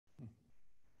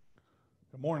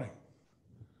Good morning.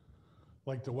 I'd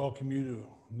like to welcome you to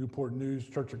Newport News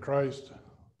Church of Christ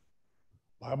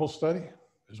Bible study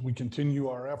as we continue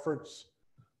our efforts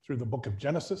through the book of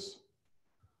Genesis.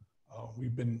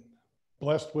 We've been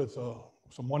blessed with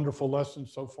some wonderful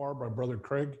lessons so far by Brother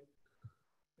Craig.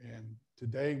 And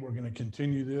today we're going to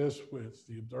continue this with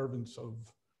the observance of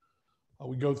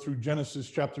we go through Genesis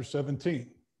chapter 17.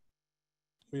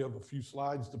 We have a few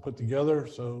slides to put together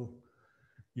so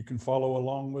you can follow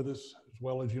along with us, as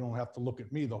well as you don't have to look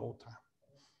at me the whole time.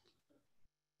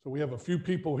 So we have a few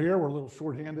people here. We're a little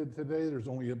short-handed today. There's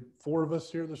only 4 of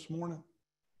us here this morning.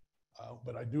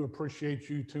 But I do appreciate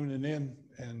you tuning in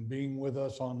and being with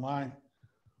us online.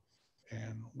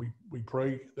 And we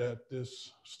pray that this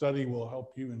study will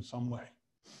help you in some way.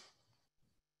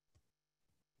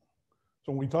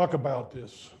 So when we talk about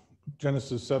this,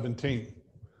 Genesis 17,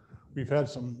 we've had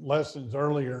some lessons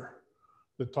earlier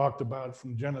that talked about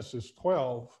from Genesis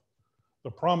 12, the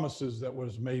promises that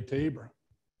was made to Abraham.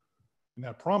 And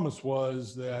that promise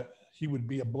was that he would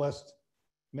be a blessed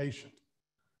nation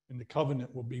and the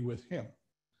covenant will be with him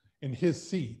and his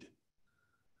seed.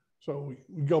 So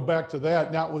we go back to that.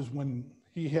 And that was when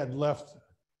he had left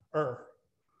Ur.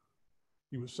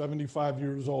 He was 75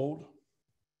 years old.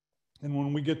 And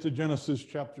when we get to Genesis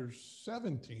chapter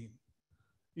 17,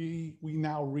 we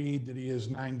now read that he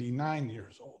is 99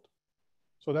 years old.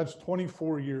 So that's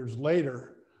 24 years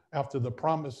later after the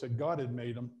promise that God had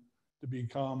made him to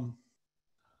become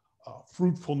a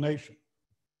fruitful nation.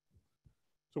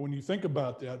 So when you think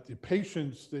about that, the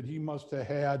patience that he must have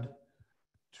had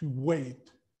to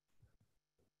wait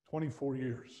 24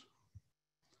 years.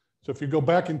 So if you go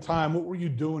back in time, what were you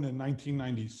doing in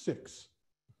 1996?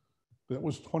 That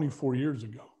was 24 years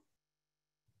ago.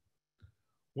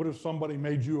 What if somebody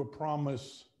made you a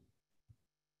promise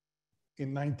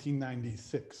in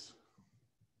 1996?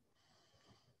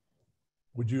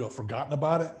 Would you have forgotten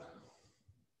about it?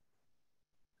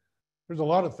 There's a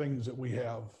lot of things that we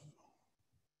have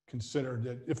considered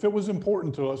that if it was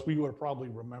important to us, we would have probably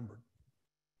remembered.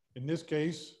 In this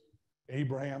case,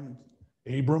 Abram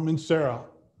and Sarah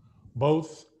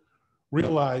both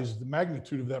realized the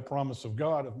magnitude of that promise of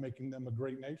God of making them a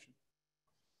great nation.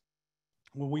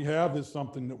 What we have is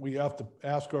something that we have to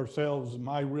ask ourselves, am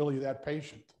I really that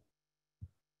patient?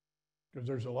 Because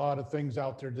there's a lot of things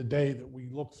out there today that we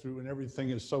look through and everything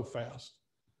is so fast.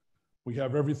 We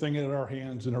have everything in our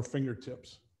hands and our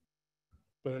fingertips.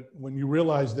 But when you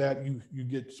realize that, you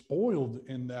get spoiled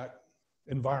in that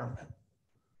environment.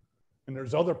 And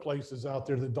there's other places out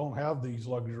there that don't have these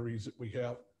luxuries that we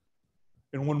have.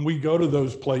 And when we go to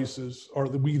those places, are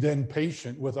we then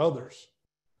patient with others?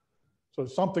 So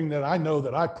it's something that I know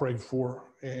that I prayed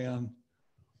for, and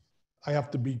I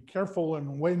have to be careful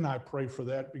in when I pray for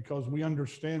that, because we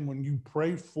understand when you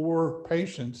pray for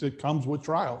patience, it comes with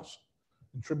trials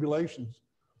and tribulations.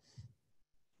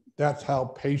 That's how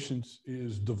patience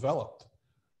is developed,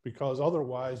 because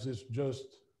otherwise it's just,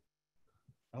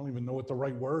 I don't even know what the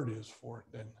right word is for it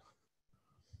then.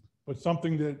 But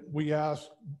something that we ask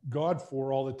God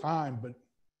for all the time, but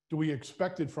do we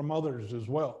expect it from others as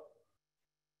well?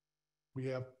 We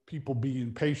have people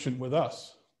being patient with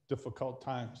us, difficult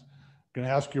times. I'm going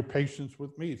to ask your patience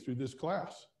with me through this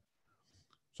class.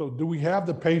 So do we have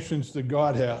the patience that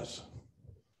God has,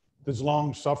 this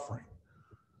long suffering?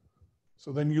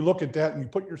 So then you look at that and you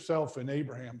put yourself in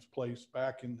Abraham's place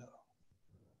back in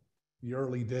the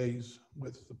early days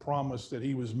with the promise that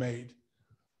he was made.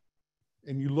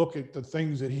 And you look at the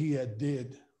things that he had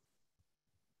did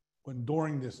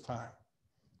during this time.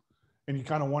 And you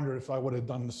kind of wonder if I would have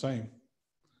done the same.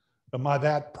 Am I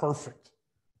that perfect?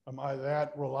 Am I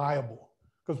that reliable?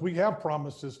 Because we have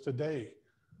promises today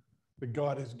that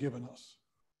God has given us.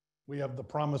 We have the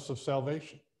promise of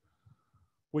salvation.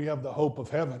 We have the hope of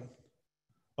heaven.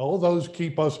 All those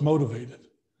keep us motivated.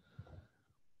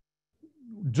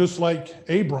 Just like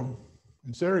Abram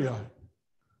and Sarai.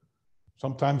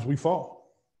 Sometimes we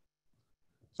fall.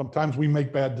 Sometimes we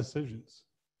make bad decisions.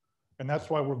 And that's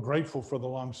why we're grateful for the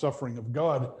long suffering of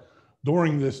God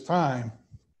during this time,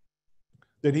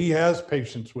 that he has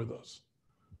patience with us.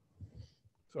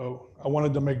 So I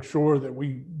wanted to make sure that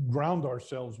we ground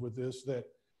ourselves with this, that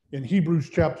in Hebrews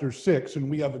chapter 6, and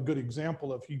we have a good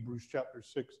example of Hebrews chapter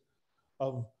 6,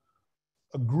 of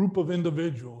a group of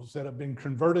individuals that have been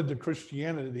converted to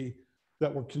Christianity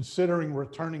that were considering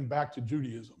returning back to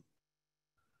Judaism.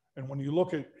 And when you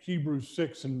look at Hebrews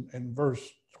 6 and verse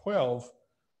 12,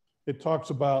 it talks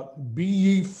about, be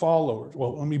ye followers.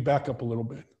 Well, let me back up a little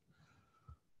bit.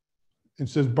 It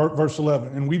says, verse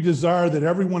 11, and we desire that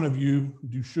every one of you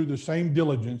do shew the same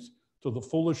diligence to the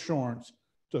full assurance,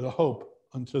 to the hope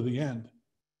unto the end.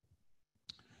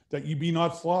 that ye be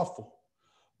not slothful,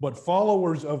 but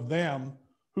followers of them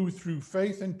who through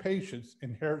faith and patience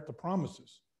inherit the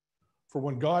promises. For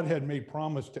when God had made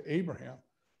promise to Abraham,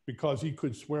 because he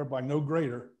could swear by no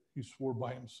greater, he swore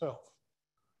by himself.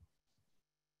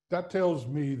 That tells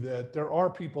me that there are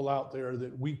people out there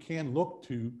that we can look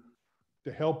to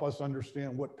help us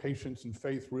understand what patience and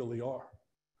faith really are.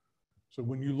 So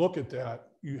when you look at that,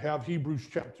 you have Hebrews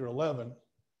chapter 11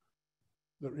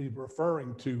 that he's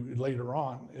referring to later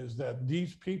on, is that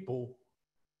these people,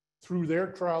 through their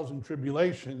trials and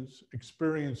tribulations,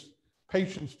 experience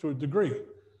patience to a degree.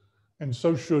 And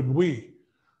so should we.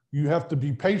 You have to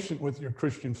be patient with your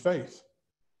Christian faith.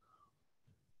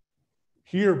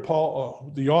 Here,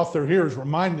 Paul, the author here is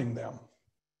reminding them,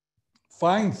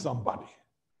 find somebody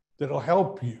that'll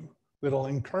help you, that'll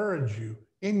encourage you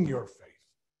in your faith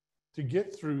to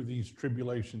get through these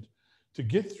tribulations, to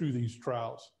get through these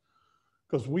trials.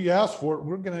 Because we ask for it,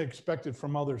 we're going to expect it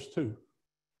from others too.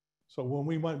 So when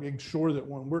we want to make sure that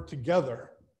when we're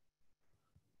together,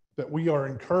 that we are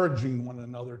encouraging one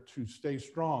another to stay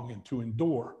strong and to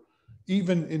endure.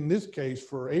 Even in this case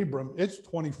for Abram, it's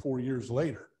 24 years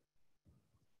later.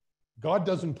 God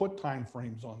doesn't put time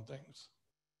frames on things.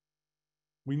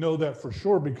 We know that for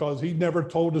sure because he never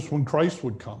told us when Christ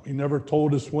would come. He never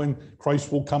told us when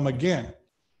Christ will come again.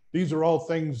 These are all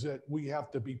things that we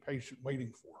have to be patient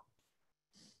waiting for.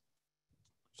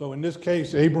 So in this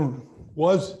case, Abram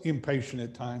was impatient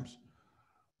at times,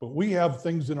 but we have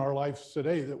things in our lives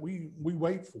today that we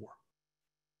wait for.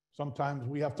 Sometimes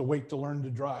we have to wait to learn to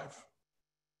drive.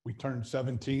 We turn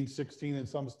 17, 16 in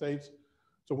some states.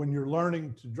 So when you're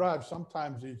learning to drive,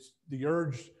 sometimes it's the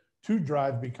urge to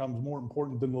drive becomes more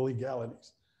important than the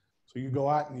legalities. So you go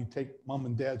out and you take mom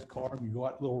and dad's car and you go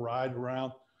out a little ride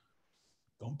around.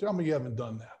 Don't tell me you haven't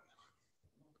done that.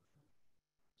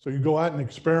 So you go out and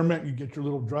experiment, you get your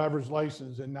little driver's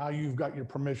license, and now you've got your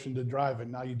permission to drive,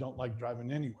 and now you don't like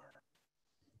driving anywhere.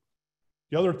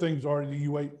 The other things are that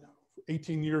you wait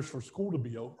 18 years for school to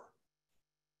be over.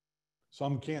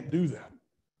 Some can't do that.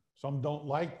 Some don't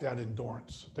like that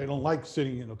endurance. They don't like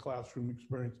sitting in a classroom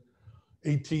experience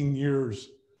 18 years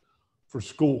for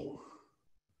school.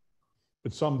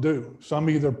 But some do. Some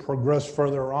either progress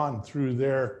further on through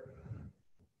their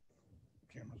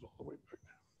cameras all the way back now.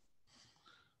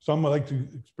 Some would like to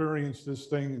experience this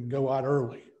thing and go out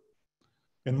early.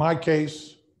 In my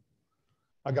case,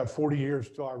 I got 40 years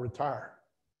till I retire.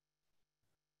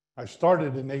 I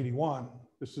started in 81.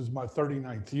 This is my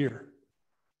 39th year.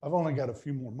 I've only got a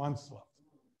few more months left.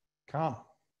 Come.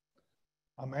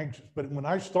 I'm anxious. But when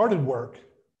I started work,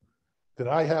 did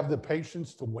I have the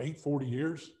patience to wait 40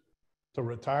 years to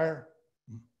retire?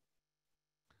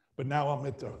 But now I'm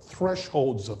at the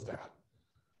thresholds of that.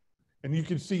 And you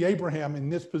can see Abraham in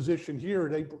this position here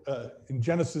in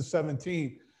Genesis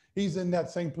 17. He's in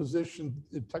that same position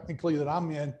technically that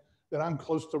I'm in, that I'm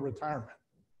close to retirement.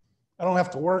 I don't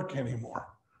have to work anymore.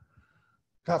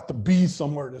 I have to be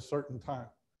somewhere at a certain time.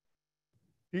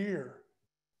 Here,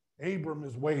 Abram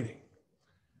is waiting.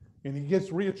 And he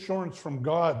gets reassurance from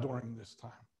God during this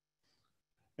time.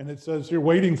 And it says here,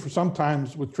 waiting for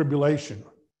sometimes with tribulation.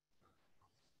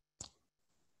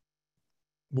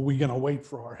 But we're going to wait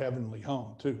for our heavenly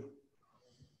home too.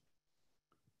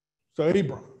 So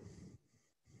Abram,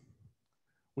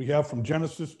 we have from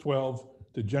Genesis 12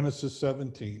 to Genesis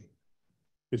 17,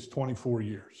 it's 24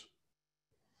 years.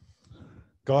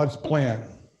 God's plan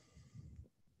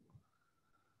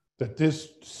that this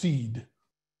seed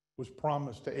was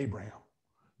promised to Abraham,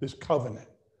 this covenant,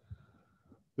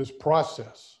 this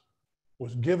process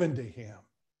was given to him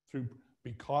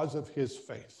because of his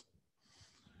faith.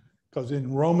 Because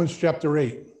in Romans chapter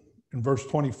 8, in verse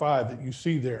 25 that you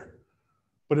see there,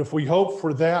 but if we hope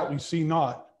for that we see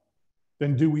not,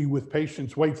 then do we with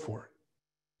patience wait for it.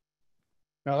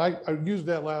 Now, I used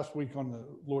that last week on the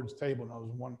Lord's table, and I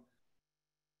was wondering,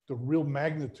 the real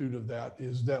magnitude of that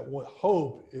is that what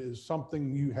hope is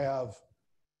something you have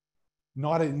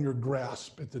not in your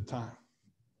grasp at the time.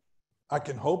 I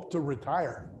can hope to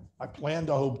retire. I plan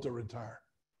to hope to retire.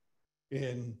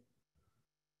 And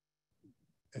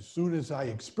as soon as I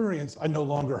experience, I no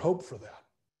longer hope for that.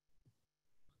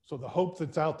 So the hope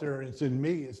that's out there, it's in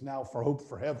me, is now for hope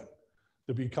for heaven,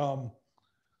 to become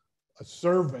a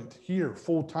servant here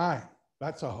full time.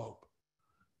 That's a hope.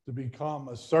 To become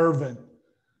a servant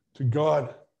to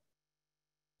God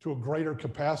to a greater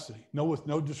capacity, with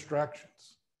no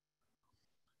distractions.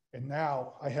 And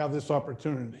now I have this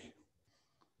opportunity.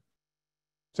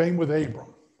 Same with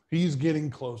Abram. He's getting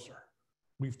closer.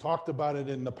 We've talked about it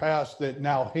in the past that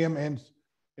now him and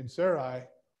Sarai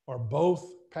are both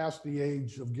past the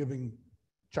age of giving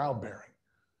childbearing.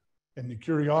 And the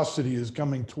curiosity is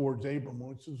coming towards Abram,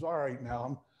 which is, all right,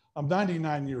 now I'm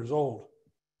 99 years old.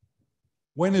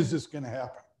 When is this going to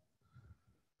happen?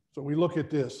 So we look at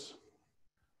this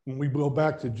when we go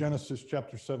back to Genesis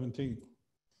chapter 17.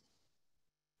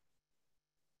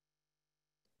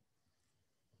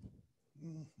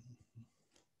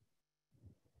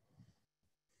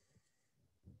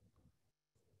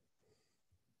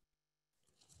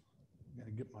 I got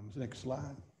to get my next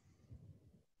slide.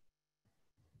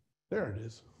 There it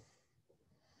is.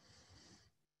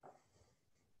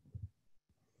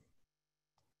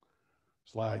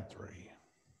 Slide 3.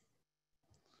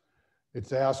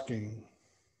 It's asking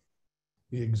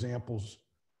the examples,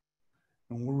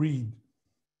 and we'll read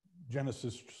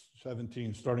Genesis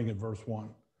 17, starting at verse 1.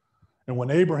 And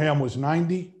when Abraham was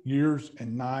 90 years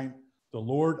and 9, the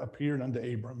Lord appeared unto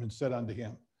Abram and said unto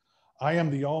him, I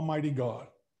am the Almighty God.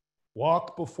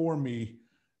 Walk before me,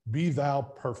 be thou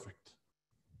perfect.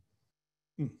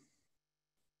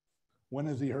 When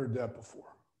has he heard that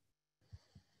before?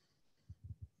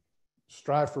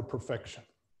 Strive for perfection.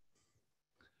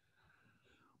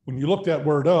 When you look that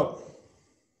word up,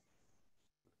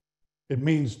 it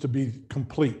means to be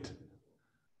complete,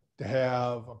 to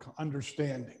have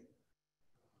understanding.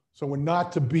 So we're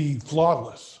not to be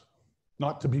flawless,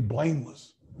 not to be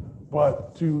blameless,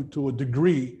 but to a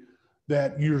degree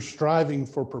that you're striving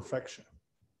for perfection.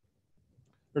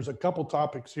 There's a couple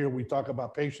topics here. We talk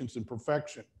about patience and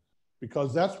perfection,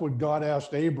 because that's what God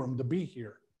asked Abram to be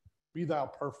here. Be thou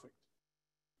perfect.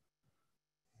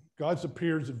 God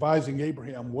appears advising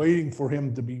Abraham, waiting for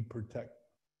him to be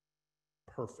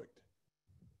perfect.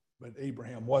 But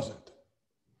Abraham wasn't.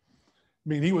 I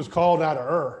mean, he was called out of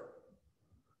Ur,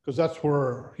 because that's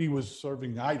where he was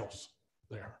serving idols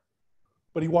there.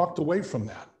 But he walked away from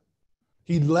that.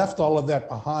 He left all of that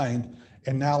behind,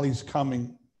 and now he's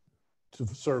coming to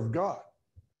serve God.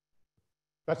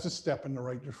 That's a step in the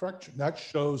right direction. That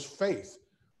shows faith.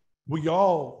 We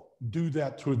all do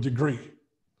that to a degree.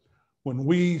 When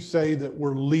we say that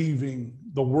we're leaving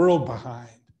the world behind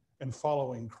and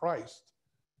following Christ,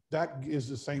 that is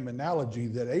the same analogy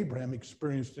that Abraham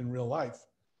experienced in real life.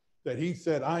 That he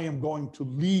said, I am going to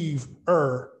leave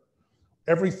Ur,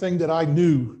 everything that I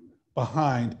knew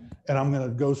behind, and I'm going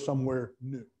to go somewhere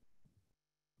new.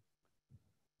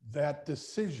 That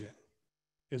decision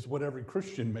is what every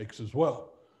Christian makes as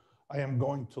well. I am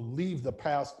going to leave the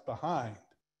past behind.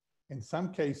 In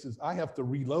some cases, I have to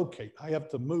relocate. I have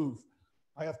to move.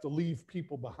 I have to leave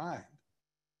people behind.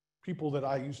 People that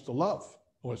I used to love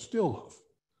or still love.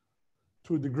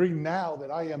 To a degree now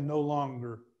that I am no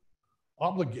longer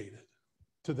obligated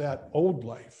to that old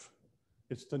life.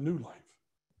 It's the new life.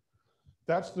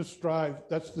 That's the strive,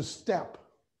 that's the step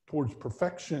towards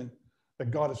perfection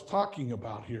that God is talking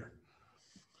about here.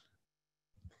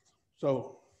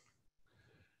 So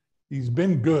he's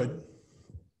been good.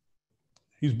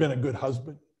 He's been a good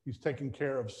husband. He's taken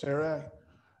care of Sarai.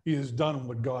 He has done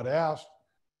what God asked.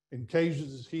 In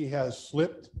cases he has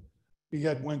slipped. He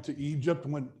had went to Egypt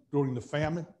during the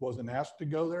famine, wasn't asked to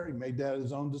go there. He made that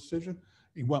his own decision.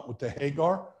 He went with the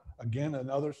Hagar, again,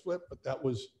 another slip, but that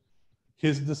was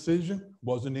his decision,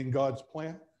 wasn't in God's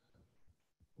plan.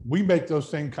 We make those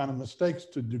same kind of mistakes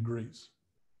to degrees.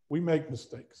 We make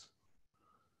mistakes.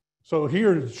 So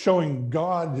here it's showing,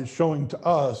 God is showing to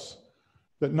us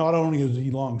that not only is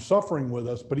he long suffering with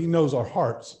us, but he knows our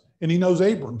hearts, and he knows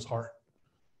Abram's heart.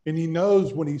 And he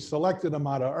knows when he selected him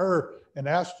out of Ur and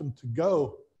asked him to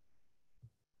go,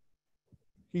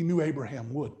 he knew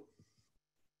Abraham would.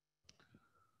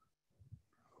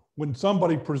 When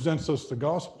somebody presents us the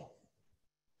gospel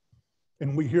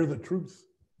and we hear the truth,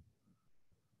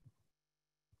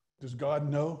 does God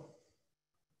know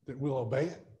that we'll obey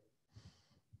it?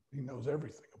 He knows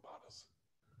everything about us.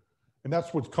 And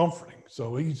that's what's comforting.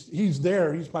 So he's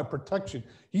there. He's my protection.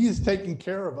 He is taking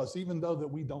care of us, even though that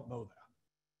we don't know that.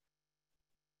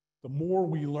 The more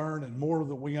we learn and more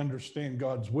that we understand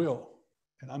God's will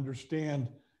and understand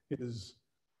his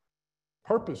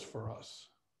purpose for us,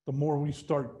 the more we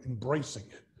start embracing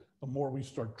it, the more we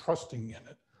start trusting in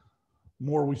it, the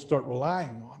more we start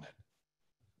relying on it.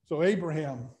 So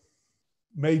Abraham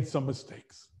made some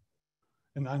mistakes,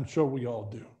 and I'm sure we all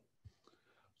do.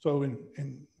 So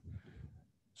in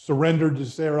surrender to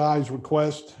Sarai's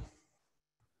request,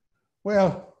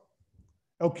 well,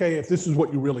 okay, if this is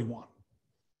what you really want.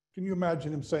 Can you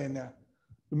imagine him saying that?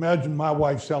 Imagine my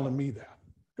wife telling me that.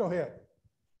 Go ahead.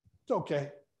 It's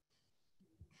okay.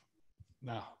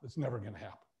 No, it's never going to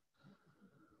happen.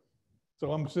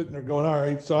 So I'm sitting there going, all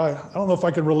right, so I don't know if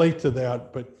I could relate to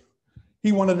that, but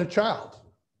he wanted a child.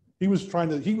 He was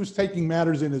taking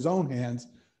matters in his own hands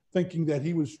thinking that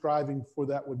he was striving for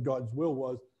that what God's will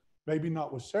was. Maybe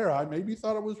not with Sarai, maybe he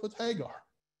thought it was with Hagar.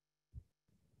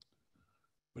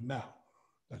 But now,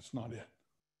 that's not it.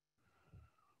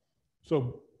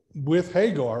 So with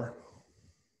Hagar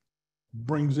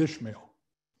brings Ishmael,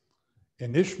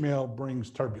 and Ishmael brings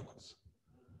turbulence.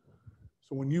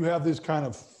 So when you have this kind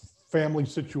of family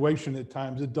situation at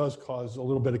times, it does cause a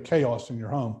little bit of chaos in your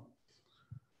home.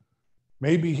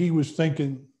 Maybe he was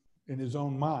thinking in his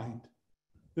own mind,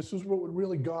 this is what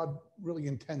really God really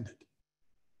intended.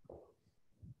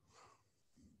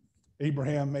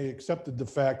 Abraham may have accepted the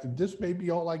fact that this may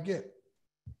be all I get.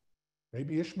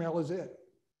 Maybe Ishmael is it.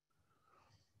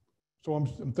 So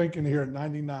I'm thinking here at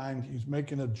 99, he's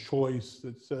making a choice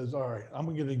that says, all right, I'm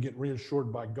going to get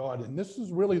reassured by God. And this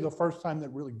is really the first time that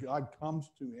really God comes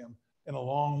to him in a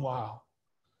long while,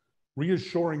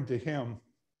 reassuring to him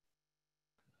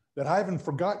that I haven't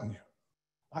forgotten you.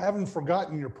 I haven't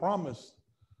forgotten your promise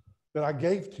that I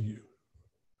gave to you,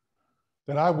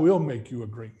 that I will make you a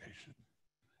great nation.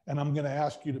 And I'm going to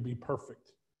ask you to be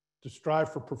perfect, to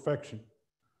strive for perfection.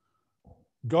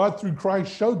 God, through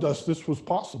Christ, showed us this was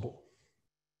possible.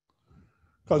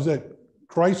 Because that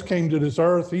Christ came to this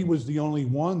earth, he was the only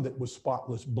one that was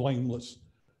spotless, blameless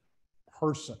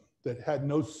person that had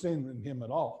no sin in him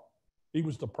at all. He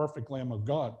was the perfect Lamb of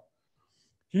God.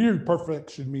 Here,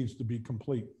 perfection means to be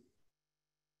complete.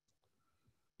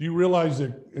 Do you realize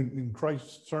that in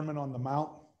Christ's Sermon on the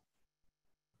Mount,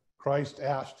 Christ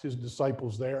asked his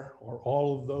disciples there, or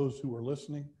all of those who were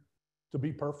listening, to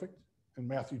be perfect in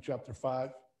Matthew chapter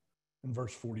 5 and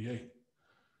verse 48.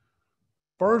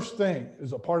 First thing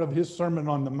is a part of his Sermon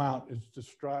on the Mount is to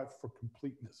strive for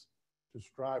completeness, to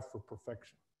strive for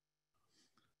perfection.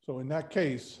 So in that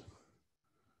case,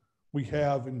 we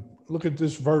have, and look at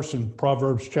this verse in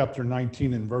Proverbs chapter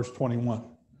 19 and verse 21.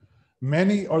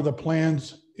 Many are the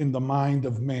plans in the mind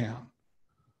of man,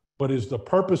 but is the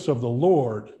purpose of the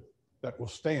Lord that will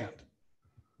stand.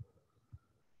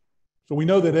 So we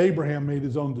know that Abraham made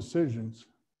his own decisions,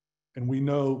 and we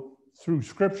know through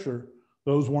Scripture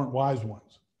those weren't wise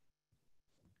ones.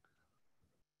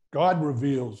 God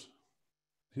reveals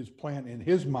his plan in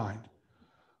his mind,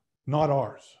 not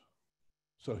ours.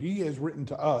 So he has written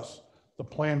to us the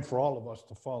plan for all of us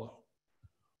to follow.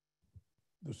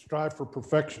 To strive for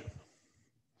perfection.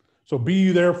 So be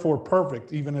you therefore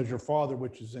perfect, even as your Father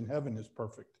which is in heaven is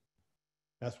perfect.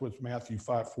 That's what Matthew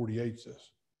 5:48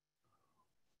 says.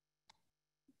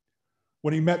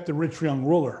 When he met the rich young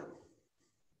ruler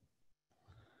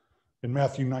in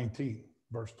Matthew 19,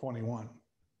 verse 21,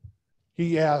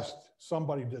 he asked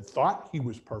somebody that thought he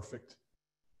was perfect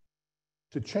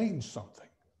to change something.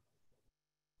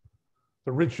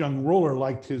 The rich young ruler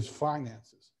liked his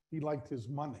finances. He liked his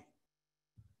money.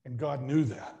 And God knew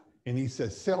that. And he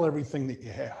says, sell everything that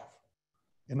you have.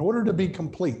 In order to be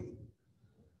complete,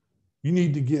 you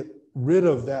need to get rid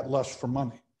of that lust for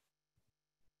money.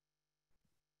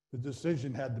 The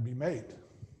decision had to be made,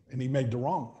 and he made the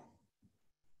wrong one.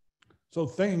 So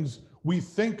things we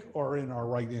think are in our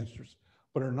right interests,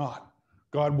 but are not.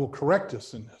 God will correct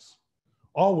us in this.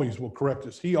 Always will correct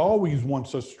us. He always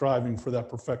wants us striving for that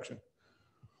perfection.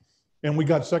 And we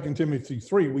got 2 Timothy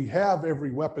 3. We have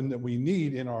every weapon that we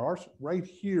need in our arsenal right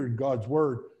here in God's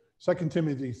word, 2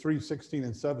 Timothy 3, 16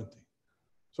 and 17.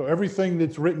 So everything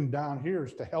that's written down here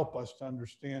is to help us to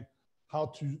understand how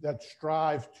to that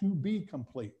strive to be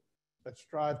complete, that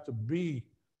strive to be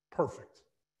perfect.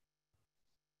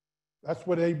 That's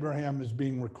what Abraham is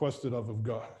being requested of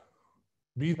God.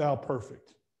 Be thou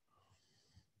perfect.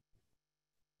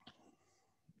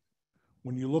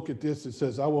 When you look at this, it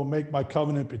says, I will make my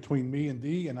covenant between me and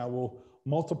thee, and I will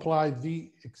multiply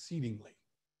thee exceedingly.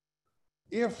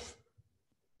 If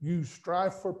you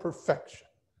strive for perfection,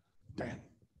 then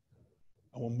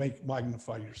I will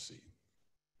magnify your seed.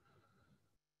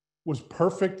 Was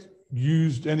perfect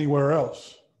used anywhere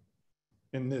else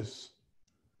in this?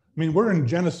 I mean, we're in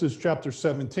Genesis chapter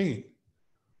 17.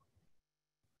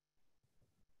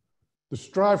 The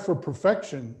strive for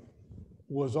perfection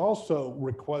was also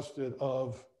requested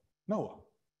of Noah.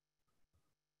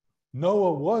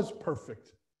 Noah was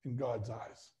perfect in God's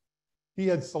eyes. He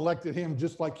had selected him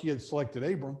just like he had selected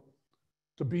Abram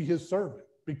to be his servant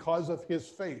because of his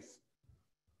faith.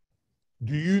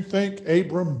 Do you think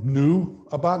Abram knew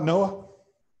about Noah?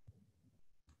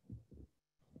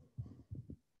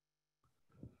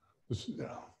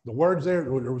 The words there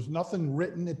was nothing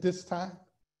written at this time.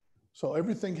 So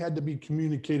everything had to be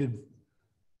communicated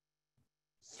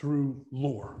through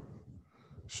lore,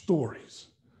 stories.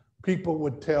 People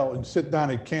would tell and sit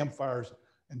down at campfires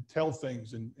and tell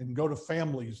things and go to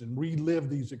families and relive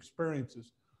these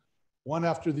experiences. one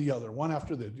after the other, one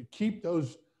after the other, to keep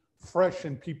those fresh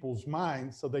in people's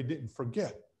minds so they didn't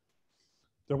forget.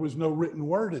 There was no written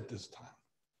word at this time.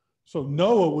 So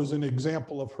Noah was an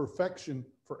example of perfection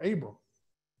for Abram,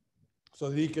 so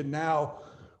that he could now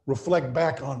reflect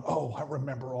back on, oh, I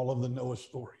remember all of the Noah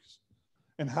stories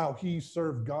and how he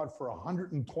served God for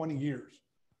 120 years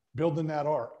building that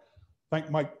ark. Thank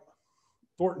Mike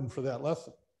Thornton for that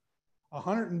lesson.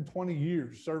 120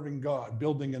 years serving God,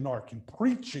 building an ark and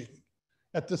preaching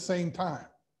at the same time.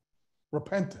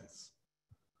 Repentance.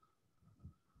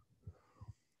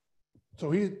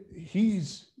 So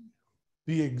he's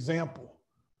the example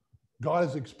God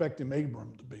is expecting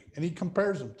Abram to be. And he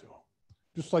compares him to him.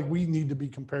 Just like we need to be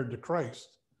compared to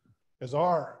Christ as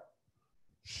our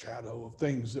shadow of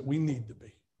things that we need to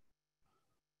be.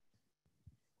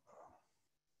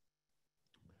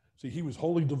 See, he was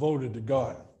wholly devoted to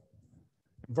God.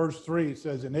 In verse 3, it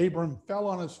says, and Abram fell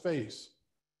on his face,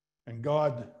 and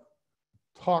God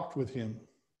talked with him.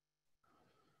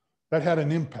 That had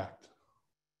an impact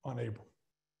on Abram.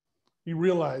 He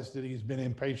realized that he's been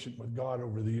impatient with God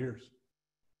over the years.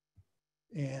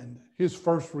 And his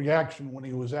first reaction when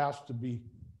he was asked to be,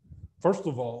 first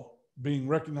of all, being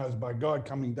recognized by God,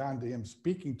 coming down to him,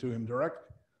 speaking to him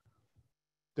directly,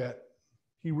 that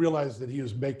he realized that he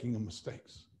was making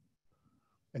mistakes.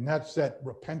 And that's that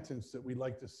repentance that we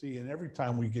like to see. And every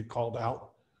time we get called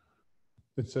out,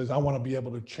 it says, I want to be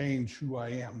able to change who I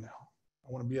am now.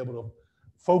 I want to be able to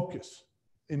focus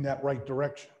in that right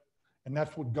direction. And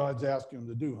that's what God's asking him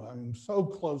to do. I'm so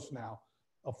close now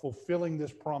of fulfilling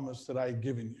this promise that I had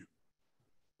given you.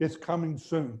 It's coming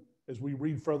soon. As we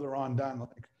read further on down,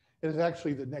 it is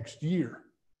actually the next year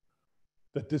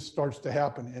that this starts to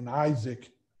happen, and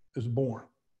Isaac is born.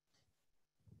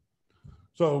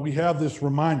 So we have this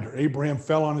reminder. Abraham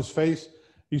fell on his face.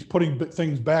 He's putting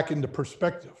things back into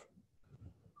perspective.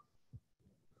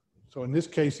 So in this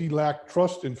case, he lacked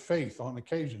trust and faith on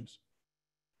occasions.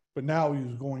 But now he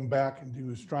was going back and he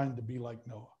was trying to be like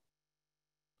Noah.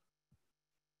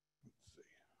 Let's see.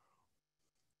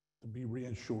 To be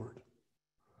reassured.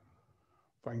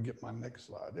 If I can get my next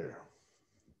slide there.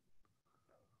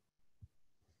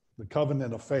 The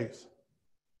covenant of faith.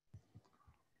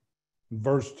 In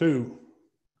verse 2,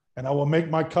 and I will make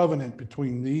my covenant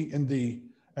between thee and thee,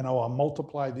 and I will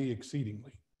multiply thee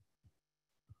exceedingly.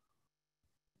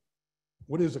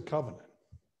 What is a covenant?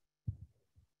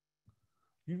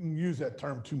 You didn't use that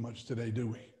term too much today, do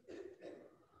we?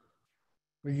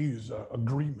 We use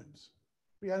agreements.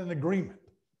 We had an agreement.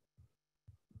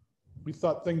 We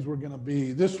thought things were going to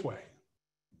be this way.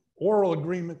 Oral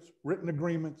agreements, written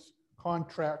agreements,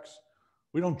 contracts.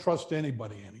 We don't trust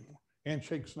anybody anymore.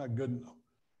 Handshake's not good enough.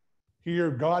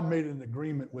 Here, God made an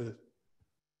agreement with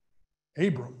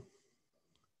Abram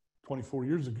 24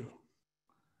 years ago,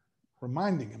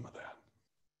 reminding him of that.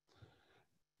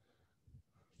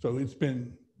 So it's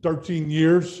been 13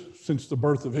 years since the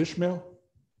birth of Ishmael,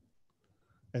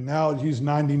 and now he's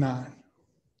 99.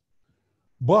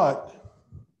 But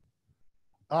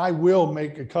I will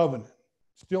make a covenant.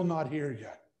 Still not here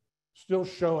yet. Still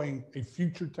showing a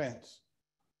future tense.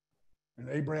 And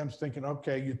Abraham's thinking,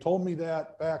 okay, you told me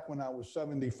that back when I was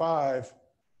 75.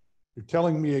 You're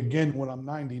telling me again when I'm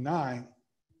 99.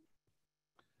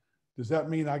 Does that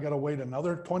mean I got to wait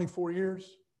another 24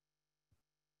 years?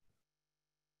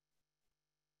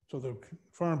 So the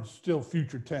confirmed still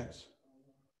future tense.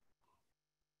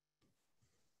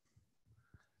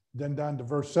 Then down to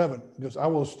verse 7, it goes, I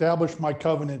will establish my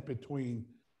covenant between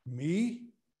me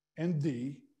and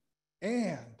thee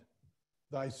and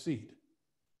thy seed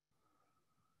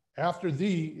after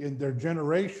thee in their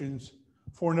generations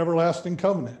for an everlasting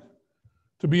covenant,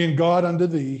 to be in God unto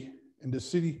thee and the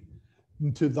city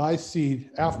into thy seed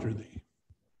after thee.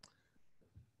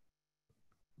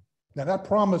 Now that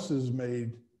promise is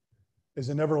made as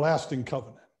an everlasting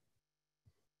covenant,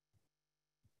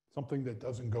 something that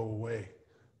doesn't go away.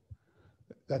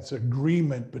 That's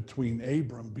agreement between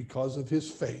Abram because of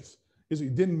his faith. He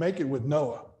didn't make it with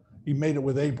Noah. He made it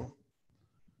with Abram.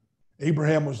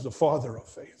 Abraham was the father of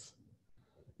faith,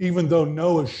 even though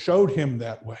Noah showed him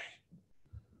that way.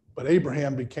 But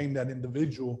Abraham became that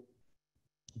individual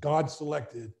God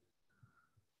selected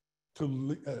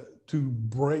to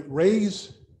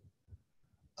raise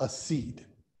a seed,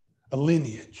 a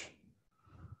lineage,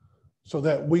 so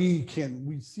that we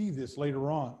see this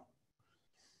later on.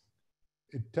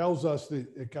 It tells us that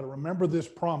you got to remember this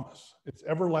promise. It's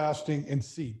everlasting and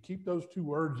seed. Keep those two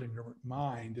words in your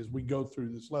mind as we go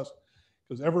through this lesson,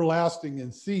 because everlasting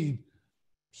and seed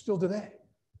still today.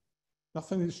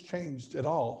 Nothing has changed at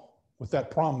all with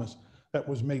that promise that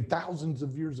was made thousands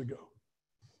of years ago.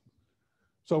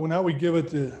 So now we give it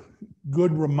the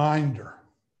good reminder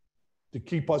to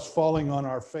keep us falling on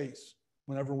our face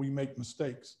whenever we make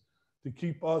mistakes, to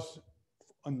keep us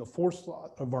on the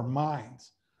forethought of our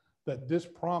minds that this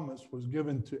promise was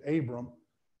given to Abram.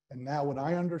 And now when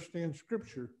I understand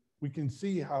Scripture, we can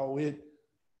see how it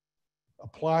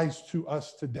applies to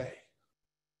us today.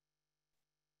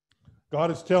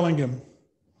 God is telling him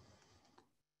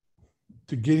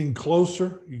to getting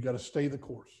closer, you got to stay the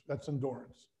course. That's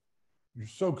endurance. You're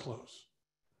so close.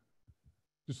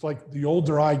 Just like the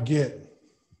older I get,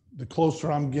 the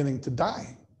closer I'm getting to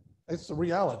dying. That's the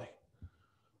reality.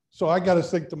 So I got to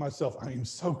think to myself, I am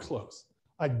so close.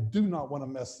 I do not want to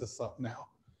mess this up now,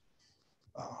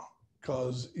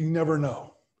 because you never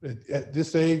know. At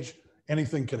this age,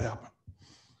 anything could happen.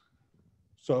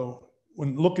 So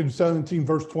when look at 17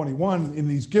 verse 21, and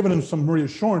he's given him some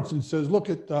reassurance and says, look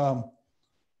at, but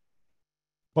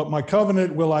my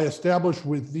covenant will I establish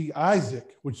with thee,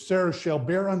 Isaac, which Sarah shall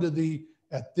bear unto thee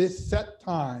at this set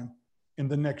time in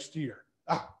the next year.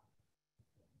 I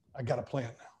got a plan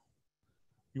now.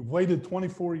 You've waited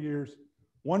 24 years,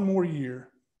 one more year,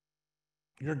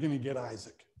 you're going to get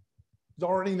Isaac. He's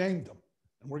already named him,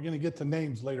 and we're going to get to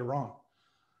names later on.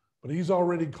 But he's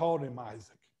already called him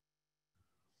Isaac.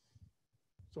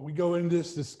 So we go into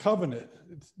this covenant.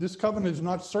 This covenant is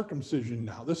not circumcision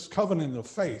now. This is covenant of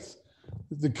faith.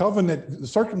 The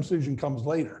circumcision comes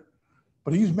later.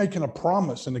 But he's making a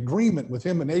promise, an agreement with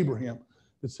him and Abraham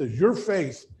that says your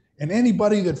faith and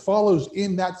anybody that follows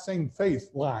in that same faith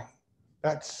line,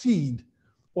 that seed,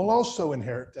 will also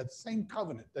inherit that same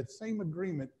covenant, that same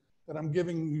agreement that I'm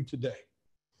giving you today.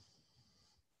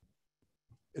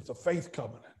 It's a faith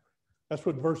covenant. That's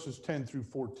what verses 10 through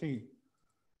 14.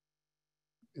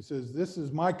 It says, this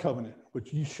is my covenant,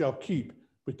 which ye shall keep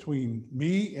between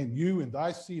me and you and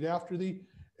thy seed after thee,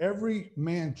 every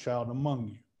man-child among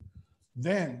you,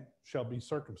 then shall be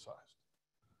circumcised.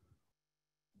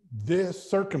 This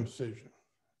circumcision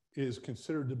is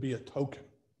considered to be a token.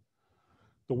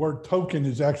 The word token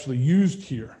is actually used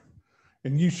here.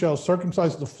 And you shall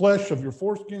circumcise the flesh of your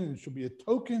foreskin, and it shall be a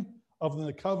token of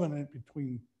the covenant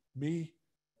between me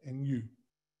and you.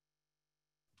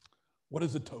 What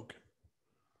is a token?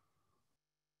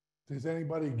 Is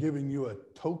anybody giving you a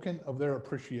token of their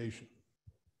appreciation?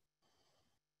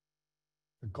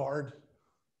 A card,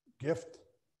 gift,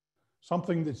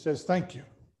 something that says thank you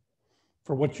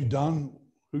for what you've done,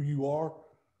 who you are.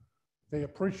 They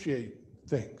appreciate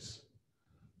things.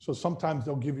 So sometimes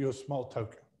they'll give you a small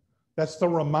token. That's to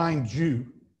remind you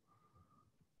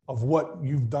of what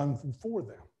you've done for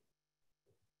them.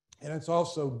 And it's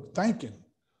also thanking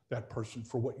that person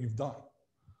for what you've done.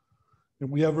 Have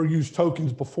we ever used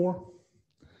tokens before?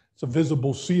 It's a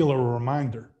visible seal or a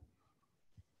reminder.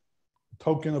 A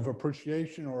token of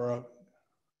appreciation, or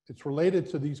it's related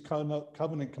to these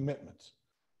covenant commitments.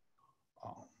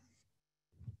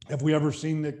 Have we ever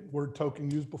seen the word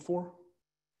token used before?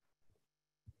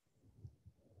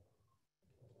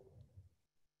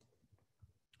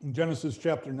 In Genesis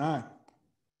chapter 9,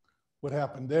 what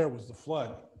happened there was the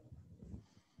flood.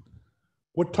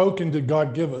 What token did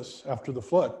God give us after the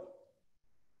flood?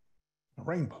 A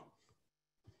rainbow.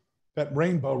 That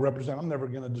rainbow represents, I'm never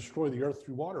going to destroy the earth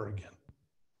through water again.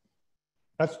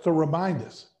 That's to remind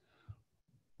us.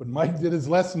 When Mike did his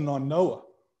lesson on Noah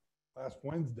last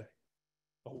Wednesday,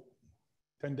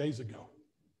 10 days ago,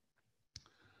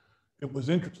 it was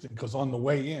interesting because on the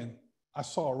way in, I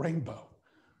saw a rainbow.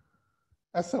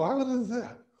 I said, how is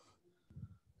that?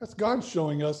 That's God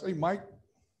showing us, hey, Mike,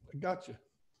 I got you.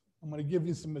 I'm going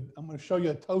to show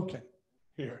you a token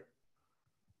here.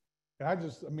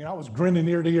 And I was grinning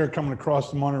ear to ear coming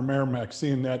across the Monterey Merrimack,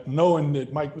 seeing that, knowing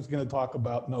that Mike was going to talk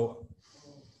about Noah.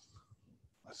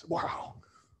 I said, wow.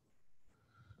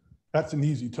 That's an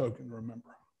easy token to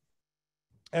remember.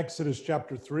 Exodus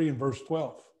chapter 3 and verse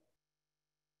 12.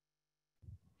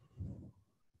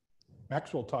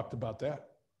 Maxwell talked about that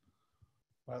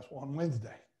last one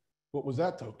Wednesday. What was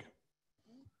that token?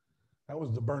 That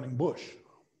was the burning bush.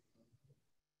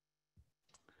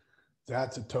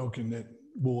 That's a token that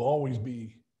will always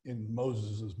be in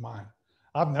Moses' mind.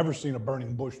 I've never seen a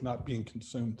burning bush not being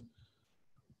consumed.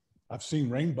 I've seen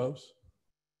rainbows,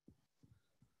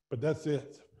 but that's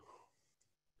it.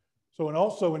 So, and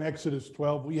also in Exodus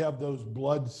 12, we have those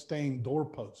blood-stained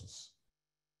doorposts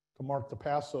to mark the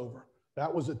Passover.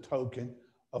 That was a token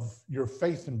of your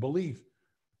faith and belief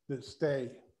that stay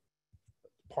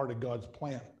part of God's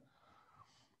plan.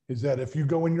 Is that if you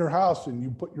go in your house and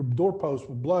you put your doorpost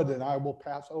with blood, then I will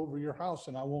pass over your house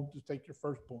and I won't just take your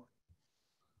firstborn.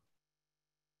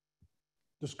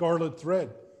 The scarlet thread.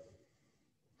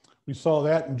 We saw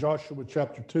that in Joshua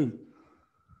chapter 2.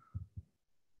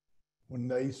 when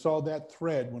they saw that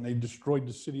thread, when they destroyed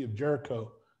the city of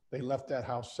Jericho, they left that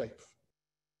house safe.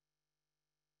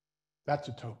 That's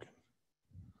a token.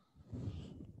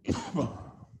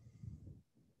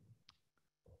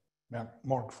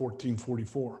 Mark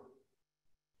 14:44.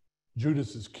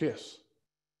 Judas's kiss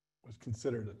was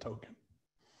considered a token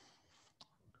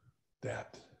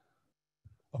that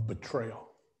of betrayal.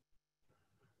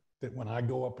 That when I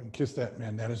go up and kiss that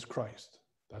man, that is Christ.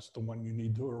 That's the one you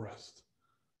need to arrest.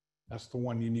 That's the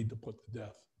one you need to put to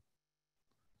death.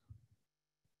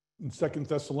 In 2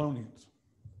 Thessalonians,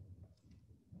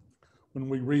 when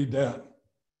we read that,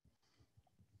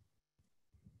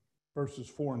 verses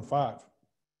 4 and 5,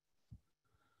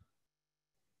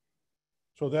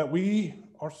 so that we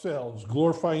ourselves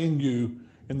glorify in you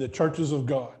in the churches of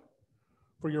God,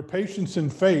 for your patience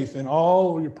and faith in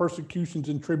all your persecutions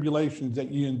and tribulations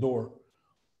that ye endure,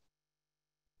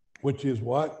 which is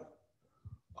what?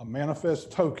 A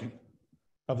manifest token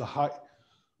of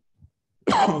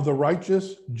the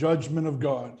righteous judgment of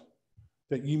God,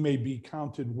 that ye may be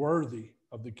counted worthy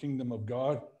of the kingdom of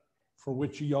God, for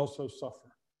which ye also suffer.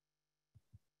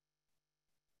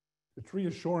 It's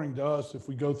reassuring to us if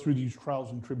we go through these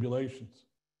trials and tribulations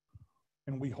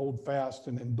and we hold fast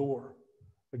and endure,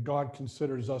 that God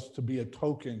considers us to be a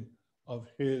token of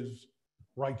his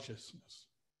righteousness.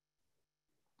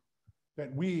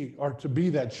 That we are to be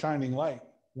that shining light.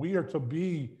 We are to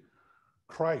be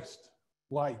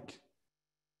Christ-like,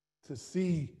 to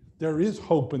see there is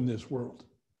hope in this world.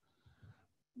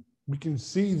 We can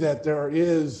see that there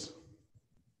is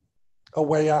a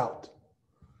way out.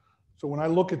 So when I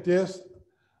look at this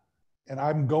and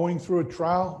I'm going through a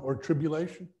trial or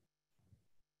tribulation,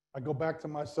 I go back to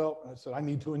myself and I said, I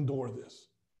need to endure this.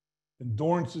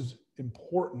 Endurance is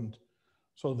important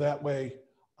so that way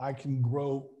I can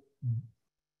grow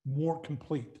more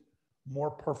complete,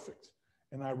 more perfect.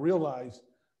 And I realize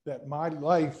that my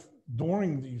life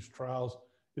during these trials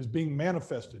is being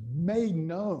manifested, made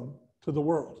known to the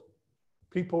world.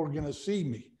 People are going to see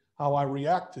me, how I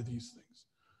react to these things.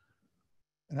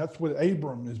 And that's what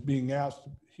Abram is being asked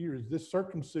here, is this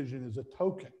circumcision is a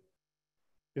token.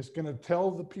 It's going to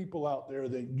tell the people out there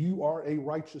that you are a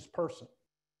righteous person.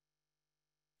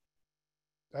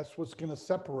 That's what's going to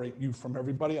separate you from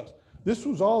everybody else. This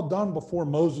was all done before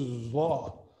Moses'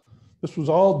 law. This was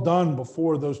all done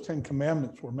before those 10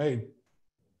 commandments were made.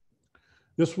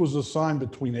 This was a sign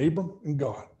between Abram and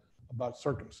God about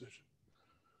circumcision.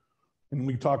 And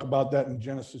we talk about that in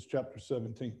Genesis chapter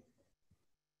 17.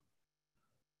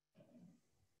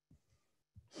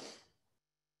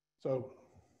 So,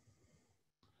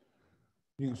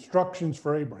 the instructions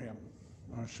for Abraham,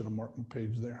 I should have marked my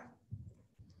page there,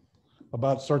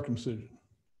 about circumcision.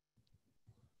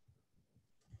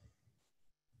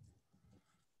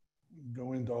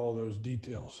 Go into all those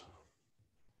details.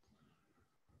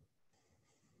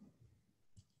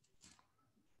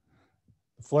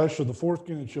 The flesh of the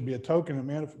foreskin, it shall be a token and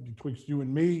manifest betwixt you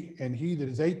and me, and he that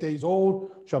is 8 days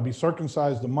old shall be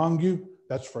circumcised among you.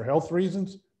 That's for health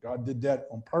reasons. God did that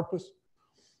on purpose.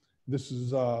 This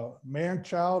is a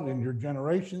man-child in your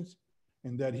generations,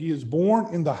 and that he is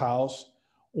born in the house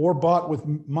or bought with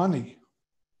money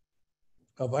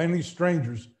of any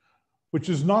strangers, which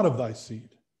is not of thy seed.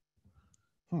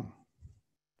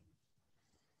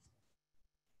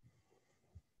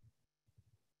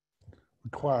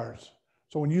 Requires.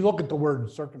 So when you look at the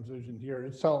word circumcision here,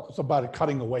 it's about a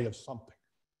cutting away of something.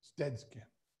 It's dead skin,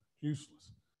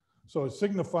 useless. So it's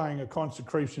signifying a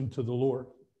consecration to the Lord.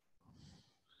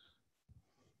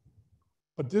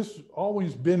 But this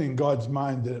always been in God's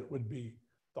mind that it would be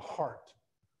the heart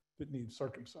that needs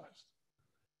circumcised.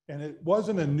 And it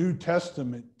wasn't a New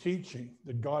Testament teaching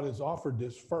that God has offered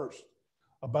this first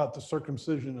about the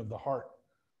circumcision of the heart.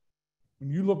 When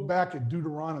you look back at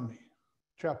Deuteronomy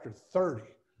chapter 30,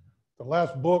 the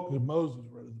last book that Moses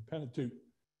wrote, the Pentateuch,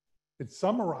 it's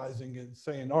summarizing it and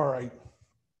saying, all right,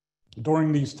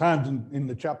 during these times in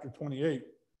the chapter 28,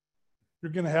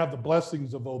 you're going to have the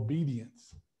blessings of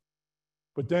obedience.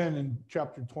 But then in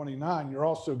chapter 29, you're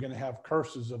also going to have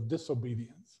curses of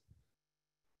disobedience.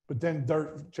 But then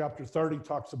chapter 30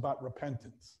 talks about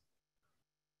repentance.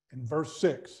 In verse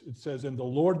 6, it says, and the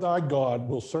Lord thy God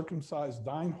will circumcise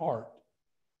thine heart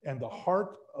and the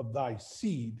heart of thy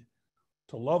seed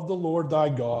to love the Lord thy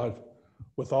God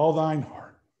with all thine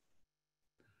heart.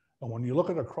 And when you look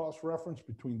at a cross-reference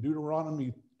between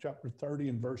Deuteronomy chapter 30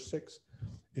 and verse 6,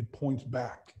 it points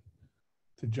back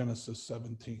to Genesis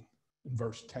 17 and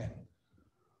verse 10.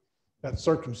 That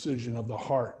circumcision of the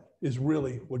heart is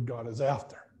really what God is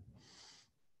after.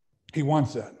 He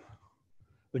wants that.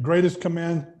 The greatest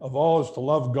command of all is to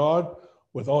love God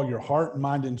with all your heart,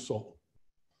 mind, and soul.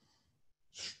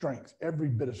 strength, every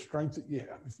bit of strength that you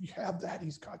have. If you have that,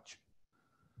 he's got you.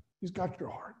 He's got your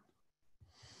heart.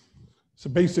 It's a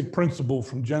basic principle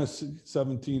from Genesis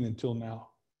 17 until now.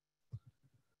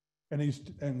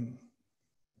 And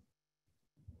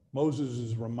Moses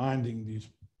is reminding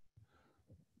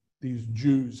these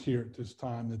Jews here at this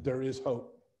time that there is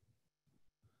hope.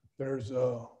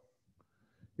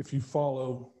 If you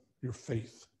follow your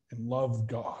faith and love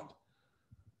God,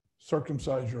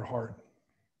 circumcise your heart,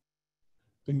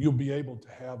 then you'll be able to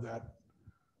have that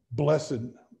blessed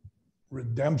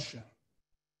redemption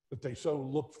that they so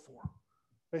looked for.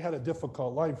 They had a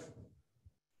difficult life,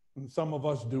 and some of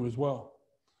us do as well.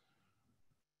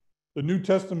 The New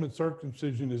Testament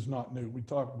circumcision is not new. We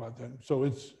talked about that. So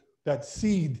it's that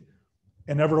seed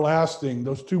and everlasting,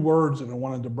 those two words that I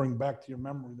wanted to bring back to your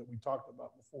memory that we talked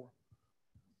about before.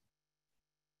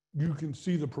 You can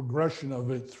see the progression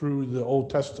of it through the Old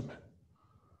Testament.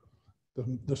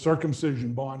 The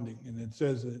circumcision bonding, and it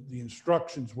says that the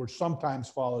instructions were sometimes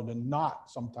followed and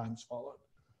not sometimes followed.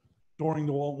 During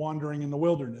the wandering in the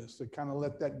wilderness, they kind of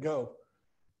let that go.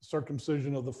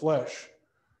 Circumcision of the flesh.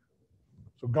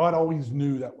 So God always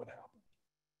knew that would happen.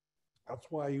 That's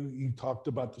why he talked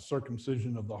about the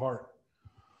circumcision of the heart.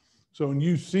 So when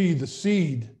you see the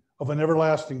seed of an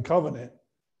everlasting covenant,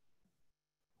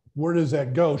 where does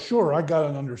that go? Sure, I got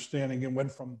an understanding. It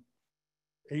went from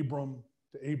Abram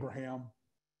to Abraham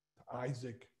to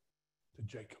Isaac to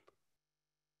Jacob.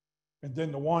 And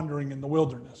then the wandering in the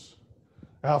wilderness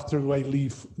after they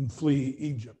leave and flee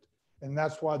Egypt. And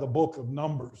that's why the book of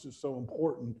Numbers is so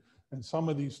important. And some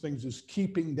of these things is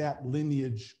keeping that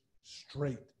lineage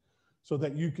straight so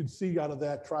that you can see out of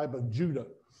that tribe of Judah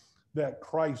that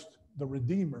Christ, the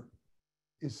Redeemer,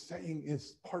 is saying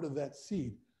is part of that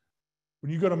seed.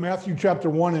 When you go to Matthew chapter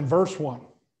 1 and verse 1,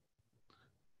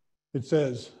 it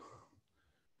says,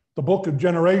 the book of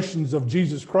generations of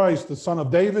Jesus Christ, the son of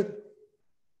David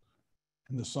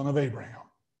and the son of Abraham.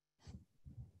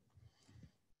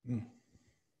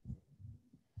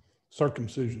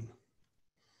 Circumcision.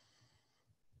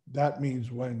 That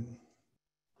means when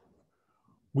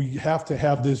we have to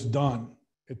have this done,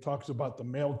 it talks about the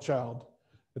male child.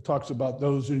 It talks about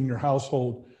those in your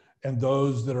household and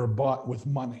those that are bought with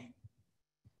money.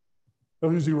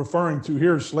 Who's he referring to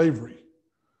here is slavery.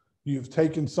 You've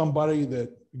taken somebody that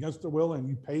against their will and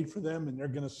you paid for them and they're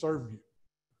going to serve you.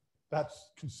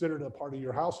 That's considered a part of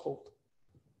your household.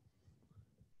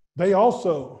 They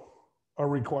also are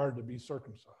required to be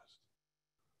circumcised.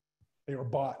 They are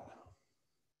bought.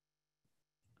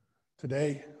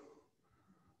 Today,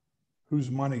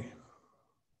 whose money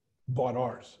bought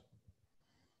ours?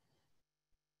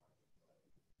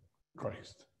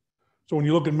 Christ. So when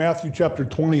you look at Matthew chapter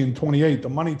 20 and 28, the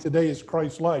money today is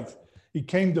Christ's life. He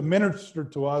came to minister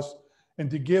to us and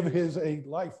to give his a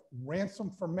life ransom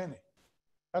for many.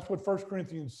 That's what 1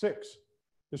 Corinthians 6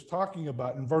 is talking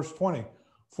about in verse 20.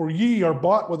 For ye are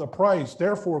bought with a price,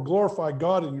 therefore glorify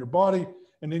God in your body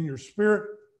and in your spirit,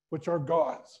 which are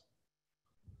God's.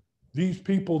 These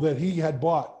people that he had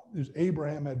bought, as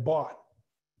Abraham had bought,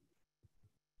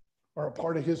 are a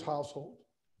part of his household.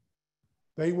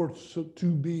 They were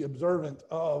to be observant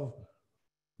of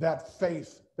that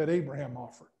faith that Abraham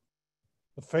offered.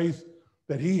 The faith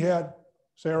that he had,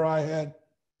 Sarai had,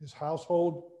 his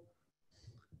household,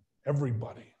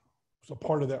 everybody was a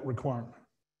part of that requirement.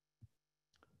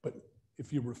 But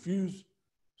if you refuse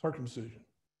circumcision,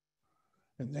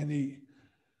 and then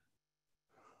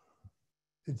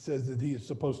it says that he is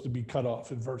supposed to be cut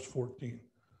off in verse 14.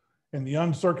 And the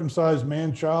uncircumcised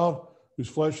man-child, whose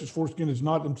flesh is foreskin is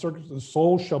not uncircumcised, the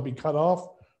soul shall be cut off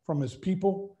from his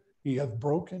people. He hath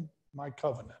broken my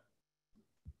covenant.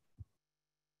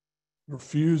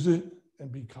 Refuse it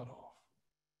and be cut off.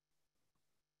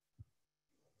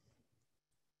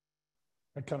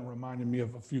 That kind of reminded me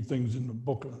of a few things in the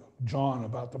book of John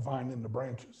about the vine and the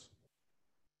branches.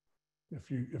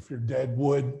 If you're dead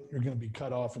wood, you're going to be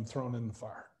cut off and thrown in the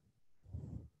fire.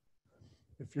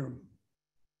 If you're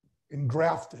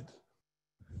engrafted,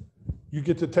 you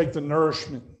get to take the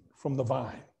nourishment from the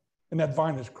vine. And that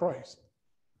vine is Christ.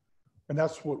 And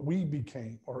that's what we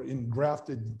became, or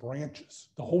engrafted branches.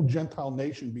 The whole Gentile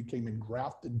nation became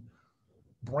engrafted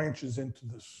branches into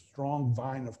the strong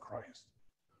vine of Christ.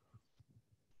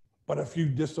 But if you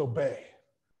disobey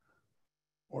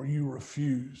or you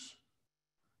refuse,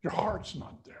 your heart's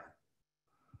not there.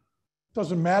 It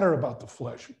doesn't matter about the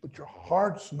flesh, but your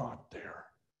heart's not there.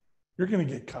 You're going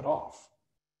to get cut off.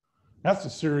 That's a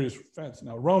serious offense.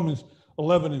 Now, Romans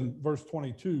 11 and verse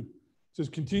 22 says,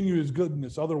 continue his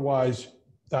goodness, otherwise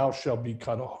thou shalt be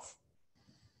cut off.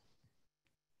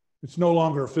 It's no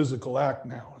longer a physical act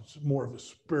now. It's more of a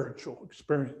spiritual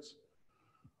experience,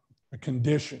 a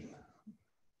condition.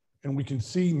 And we can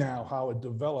see now how it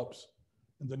develops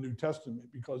in the New Testament,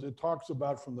 because it talks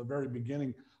about from the very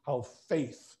beginning how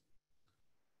faith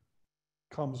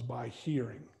comes by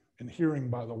hearing, and hearing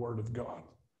by the word of God.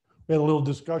 We had a little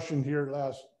discussion here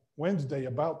last Wednesday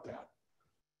about that.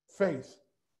 Faith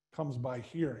comes by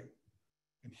hearing,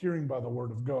 and hearing by the word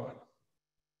of God.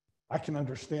 I can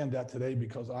understand that today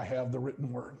because I have the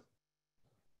written word.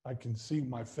 I can see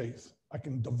my faith. I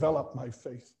can develop my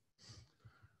faith.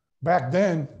 Back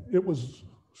then, it was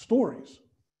stories.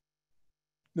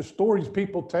 The stories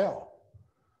people tell.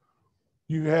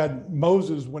 You had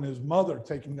Moses when his mother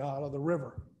taking him out of the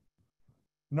river,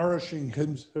 nourishing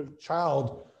his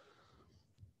child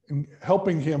and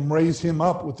helping him raise him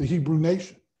up with the Hebrew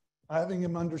nation, having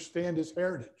him understand his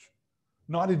heritage,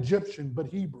 not Egyptian, but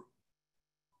Hebrew.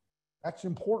 That's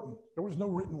important. There was no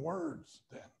written words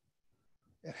then.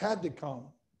 It had to come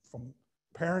from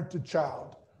parent to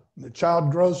child. And the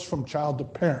child grows from child to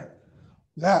parent.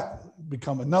 That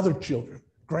become another children,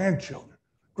 grandchildren,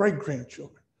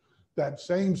 great-grandchildren. That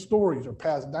same stories are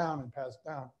passed down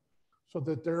so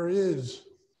that there is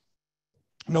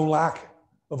no lack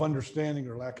of understanding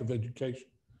or lack of education.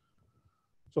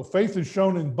 So faith is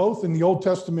shown in both in the Old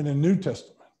Testament and New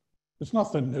Testament. It's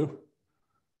nothing new.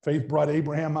 Faith brought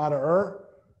Abraham out of Ur.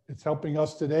 It's helping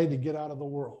us today to get out of the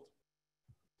world.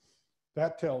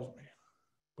 That tells me.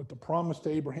 But the promise to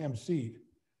Abraham's seed,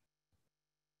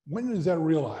 when is that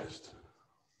realized?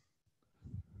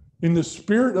 In the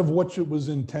spirit of what it was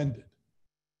intended.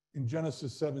 In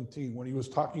Genesis 17, when he was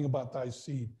talking about thy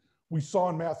seed, we saw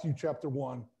in Matthew chapter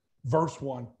 1, verse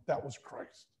 1, that was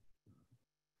Christ.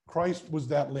 Christ was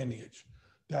that lineage.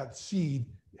 That seed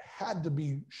had to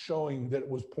be showing that it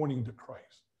was pointing to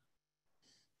Christ.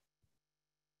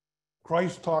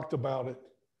 Christ talked about it.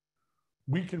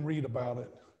 We can read about it.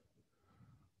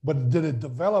 But did it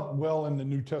develop well in the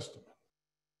New Testament?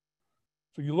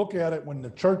 So you look at it when the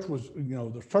church was,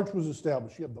 the church was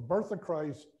established. You have the birth of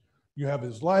Christ, you have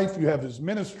his life, you have his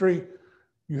ministry,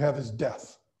 you have his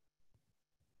death.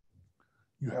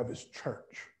 You have his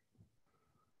church.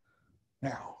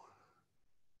 Now,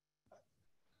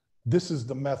 this is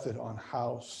the method on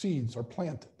how seeds are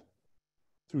planted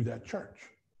through that church.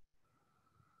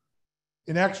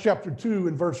 In Acts chapter 2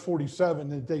 and verse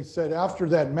 47, they said after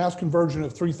that mass conversion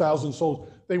of 3,000 souls,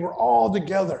 they were all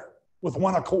together with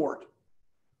one accord.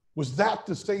 Was that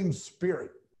the same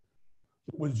spirit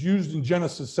that was used in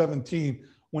Genesis 17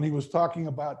 when he was talking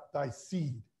about thy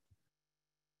seed,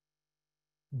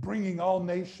 bringing all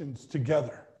nations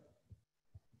together?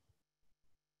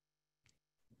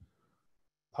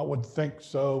 I would think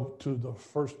so to the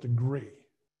first degree,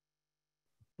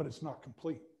 but it's not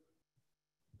complete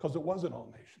because it wasn't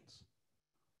all nations.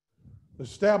 The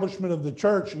establishment of the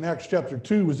church in Acts chapter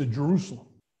 2 was at Jerusalem,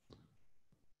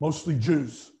 mostly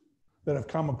Jews that have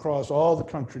come across all the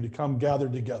country to come gather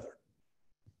together.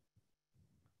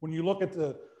 When you look at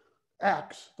the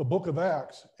Acts, the book of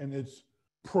Acts, and its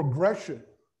progression,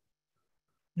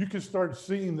 you can start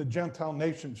seeing the Gentile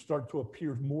nations start to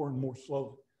appear more and more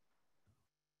slowly.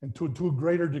 And to a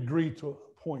greater degree, to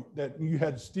a point that you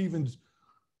had Stephen's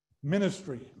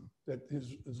ministry, that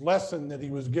his lesson that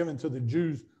he was given to the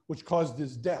Jews, which caused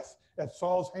his death at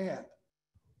Saul's hand.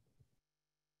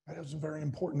 That was a very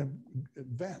important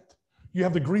event. You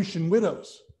have the Grecian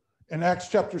widows in Acts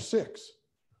chapter 6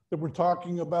 that were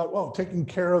talking about, taking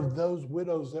care of those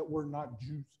widows that were not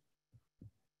Jews.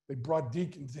 They brought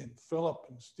deacons in, Philip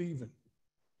and Stephen.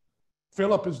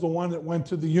 Philip is the one that went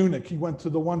to the eunuch. He went to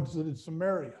the ones in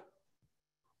Samaria.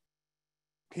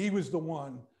 He was the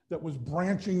one that was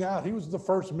branching out. He was the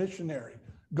first missionary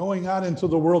going out into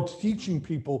the world, teaching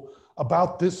people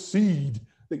about this seed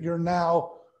that you're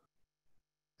now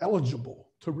eligible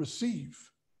to receive,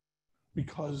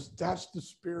 because that's the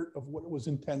spirit of what was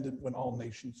intended when all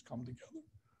nations come together.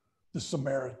 The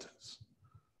Samaritans.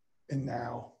 And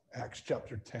now, Acts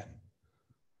chapter 10,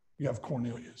 you have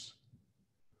Cornelius.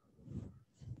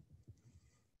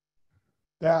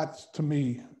 That's, to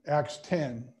me, Acts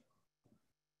 10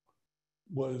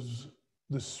 was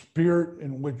the spirit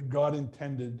in which God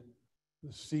intended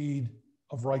the seed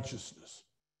of righteousness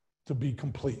to be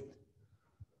complete.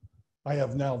 I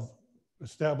have now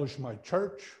established my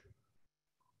church.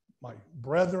 My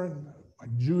brethren, my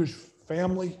Jewish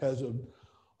family has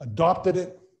adopted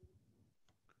it.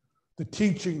 The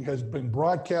teaching has been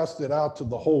broadcasted out to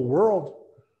the whole world.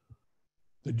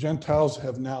 The Gentiles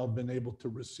have now been able to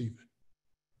receive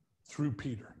it through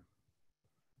Peter.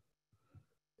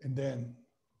 And then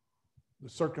the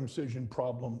circumcision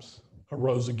problems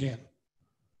arose again.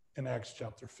 in Acts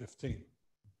chapter 15.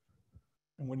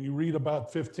 And when you read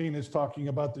about 15, it's talking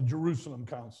about the Jerusalem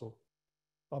Council,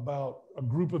 about a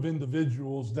group of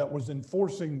individuals that was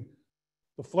enforcing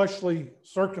the fleshly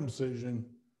circumcision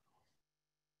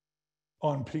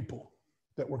on people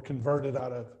that were converted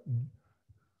out of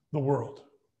the world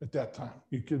at that time.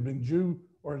 You could have been Jew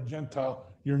or a Gentile.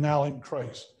 You're now in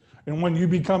Christ. And when you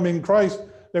become in Christ,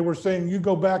 they were saying, you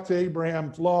go back to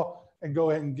Abraham's law and go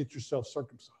ahead and get yourself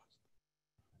circumcised.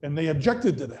 And they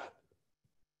objected to that.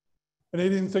 And they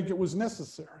didn't think it was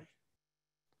necessary.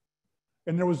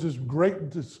 And there was this great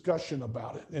discussion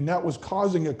about it. And that was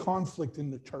causing a conflict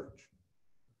in the church.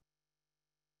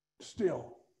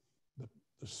 Still,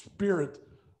 the spirit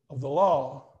of the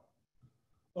law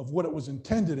of what it was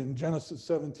intended in Genesis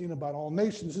 17 about all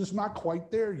nations is not quite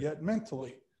there yet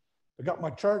mentally. I got my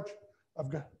church, I've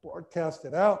got broadcast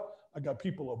it out, I got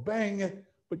people obeying it,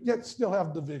 but yet still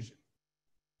have division.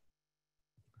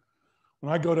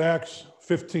 When I go to Acts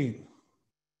 15,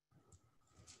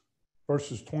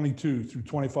 verses 22 through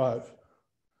 25,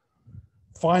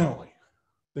 finally,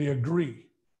 they agree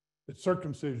that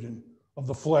circumcision of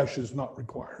the flesh is not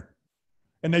required.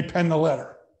 And they pen the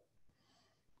letter.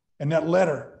 And that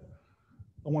letter,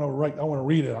 I want to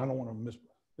read it. I don't want to miss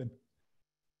it.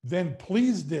 Then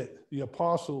pleased it the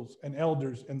apostles and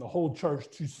elders and the whole church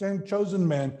to send chosen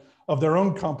men of their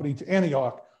own company to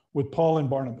Antioch with Paul and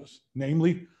Barnabas,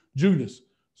 namely Judas,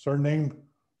 surnamed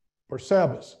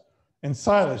Barsabbas, and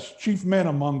Silas, chief men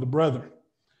among the brethren.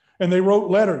 And they wrote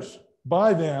letters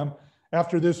by them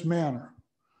after this manner.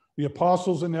 The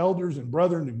apostles and elders and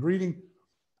brethren, a greeting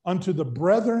unto the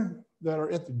brethren that are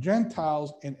at the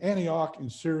Gentiles in Antioch in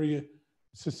Syria,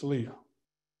 Cilicia.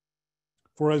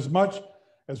 For as much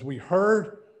as we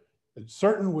heard that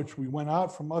certain which we went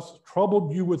out from us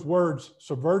troubled you with words,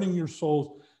 subverting your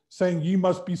souls, saying ye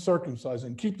must be circumcised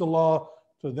and keep the law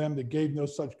to them that gave no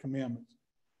such commandments.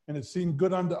 And it seemed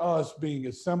good unto us, being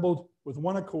assembled with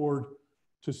one accord,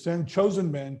 to send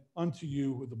chosen men unto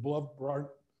you with the beloved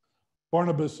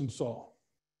Barnabas and Saul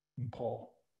and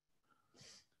Paul.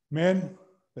 Men,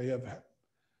 they have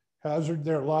hazarded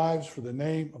their lives for the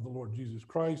name of the Lord Jesus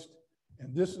Christ.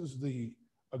 And this is the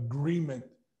agreement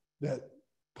that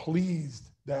pleased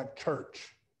that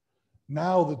church.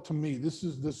 Now that to me, this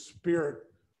is the spirit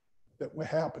that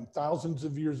happened thousands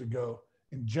of years ago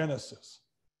in Genesis,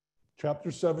 chapter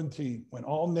 17, when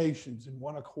all nations in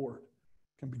one accord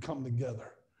can become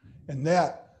together. And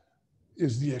that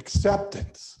is the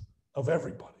acceptance of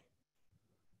everybody.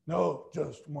 No,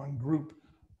 just one group,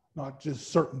 not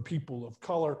just certain people of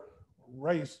color, or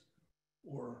race,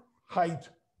 or height,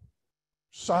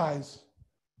 size,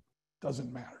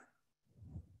 doesn't matter.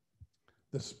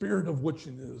 The spirit of which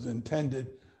is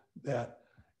intended that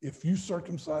if you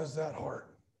circumcise that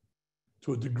heart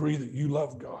to a degree that you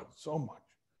love God so much,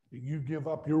 that you give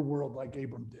up your world like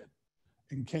Abram did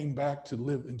and came back to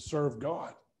live and serve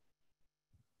God.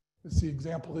 It's the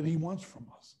example that he wants from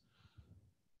us.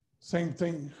 Same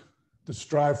thing, to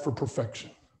strive for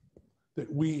perfection,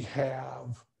 that we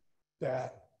have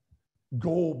that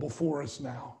goal before us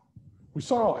now. We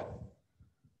saw it.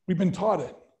 We've been taught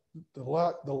it. The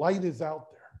light is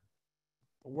out there.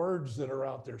 The words that are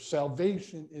out there.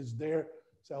 Salvation is there.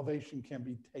 Salvation can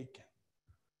be taken.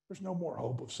 There's no more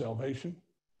hope of salvation.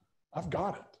 I've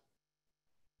got it.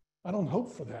 I don't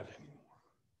hope for that anymore.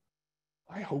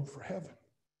 I hope for heaven.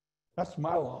 That's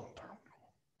my long-term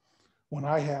goal. When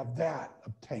I have that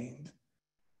obtained,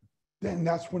 then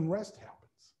that's when rest happens.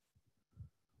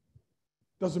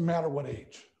 Doesn't matter what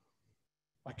age.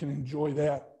 I can enjoy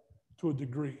that to a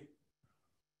degree.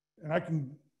 And I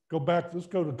can go back, let's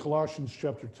go to Colossians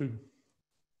chapter 2.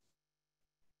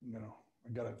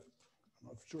 I'm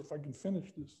not sure if I can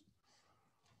finish this.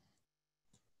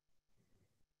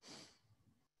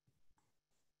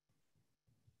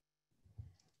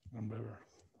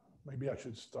 Maybe I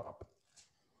should stop.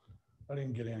 I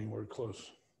didn't get anywhere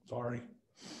close. Sorry.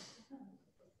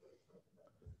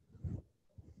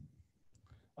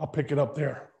 I'll pick it up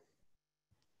there.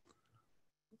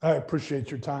 I appreciate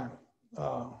your time.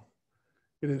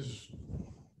 It is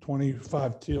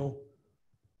 25 till.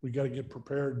 We got to get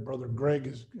prepared. Brother Greg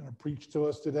is going to preach to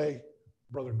us today.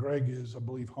 Brother Greg is, I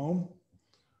believe, home.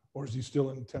 Or is he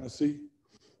still in Tennessee?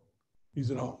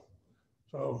 He's at home.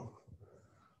 So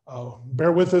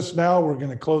bear with us now. We're going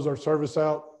to close our service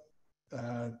out,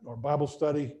 our Bible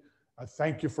study. I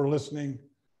thank you for listening.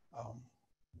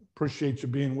 Appreciate you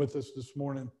being with us this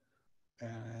morning.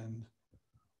 And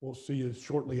we'll see you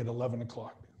shortly at 11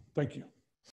 o'clock. Thank you.